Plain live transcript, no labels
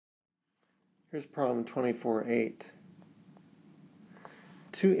Here's problem 24-8.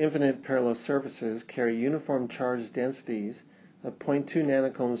 Two infinite parallel surfaces carry uniform charge densities of 0.2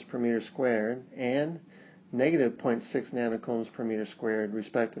 nanocoulombs per meter squared and negative 0.6 nanocoulombs per meter squared,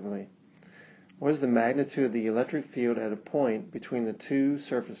 respectively. What is the magnitude of the electric field at a point between the two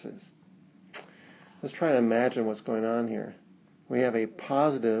surfaces? Let's try to imagine what's going on here. We have a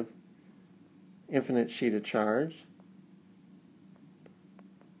positive infinite sheet of charge.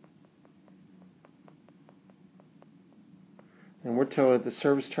 And we're told that the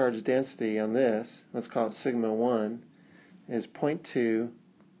surface charge density on this, let's call it sigma 1, is 0.2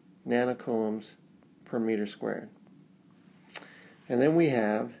 nanocoulombs per meter squared. And then we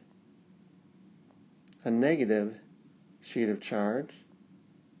have a negative sheet of charge.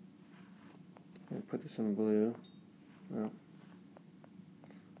 I'm going to put this in blue. Well.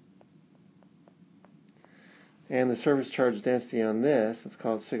 And the surface charge density on this, let's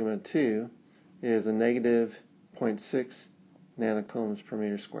call it sigma 2, is a negative 0.6 nanocoulombs per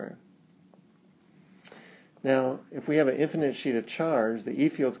meter squared. Now, if we have an infinite sheet of charge, the E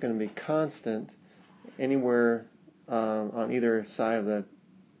field is going to be constant anywhere on either side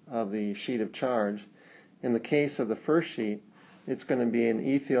of the sheet of charge. In the case of the first sheet, it's going to be an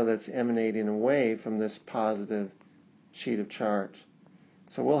E field that's emanating away from this positive sheet of charge.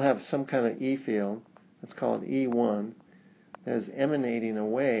 So we'll have some kind of E field, let's call it E1, that is emanating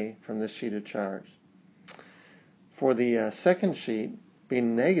away from this sheet of charge. For the second sheet,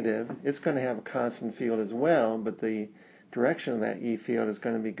 being negative, it's going to have a constant field as well, but the direction of that E field is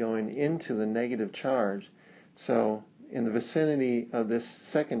going to be going into the negative charge. So in the vicinity of this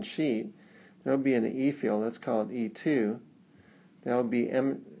second sheet, there will be an E field, let's call it E2, that will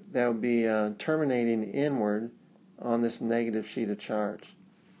be terminating inward on this negative sheet of charge.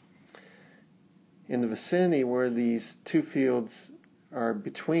 In the vicinity where these two fields are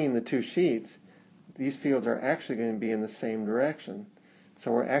between the two sheets, these fields are actually going to be in the same direction.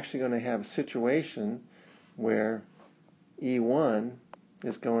 So we're actually going to have a situation where E1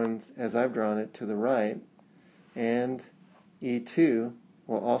 is going, as I've drawn it, to the right, and E2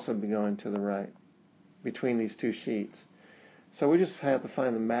 will also be going to the right between these two sheets. So we just have to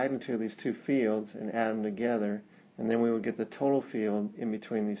find the magnitude of these two fields and add them together, and then we will get the total field in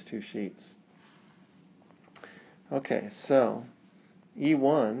between these two sheets. Okay, so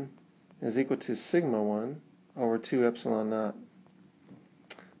E1 is equal to sigma 1 over 2 epsilon naught.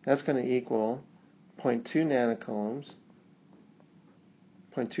 That's going to equal 0.2 nanocoulombs,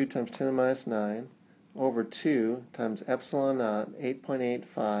 0.2 times 10 to the minus 9, over 2 times epsilon naught,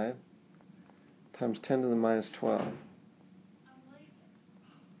 8.85, times 10 to the minus 12.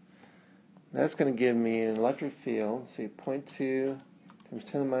 That's going to give me an electric field, see, 0.2 times 10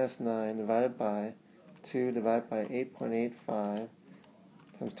 to the minus 9 divided by 2 divided by 8.85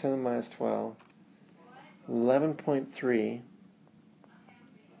 times 10 to the minus 12, 11.3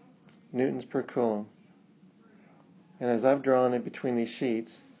 newtons per coulomb. And as I've drawn it between these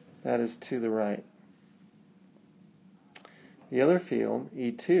sheets, that is to the right. The other field,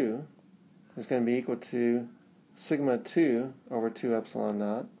 E2, is going to be equal to sigma 2 over 2 epsilon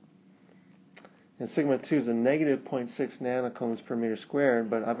naught. And sigma 2 is a negative 0.6 nanocoulombs per meter squared,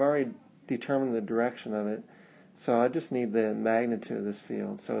 but I've already determined the direction of it, so I just need the magnitude of this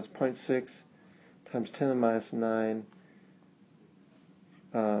field. So it's 0.6 times 10 to the minus 9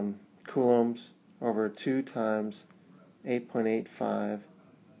 coulombs over 2 times 8.85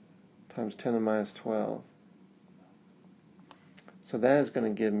 times 10 to the minus 12. So that is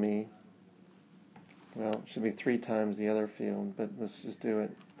going to give me, well, it should be 3 times the other field, but let's just do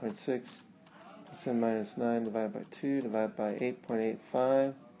it. 0.6 times 10 to the minus 9 divided by 2 divided by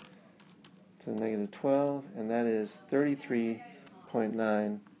 8.85 to the negative 12, and that is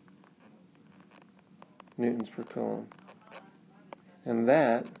 33.9 newtons per coulomb. And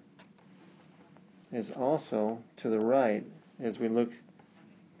that is also to the right as we look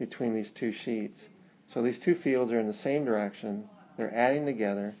between these two sheets. So these two fields are in the same direction, they're adding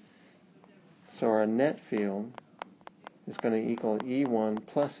together, so our net field is going to equal E1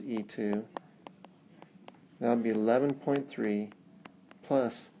 plus E2. That would be 11.3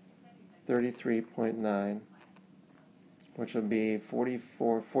 plus 33.9, which will be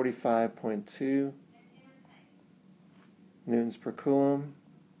 45.2 newtons per coulomb.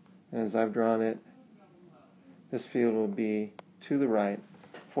 And as I've drawn it, this field will be to the right,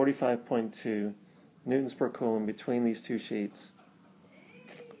 45.2 newtons per coulomb between these two sheets.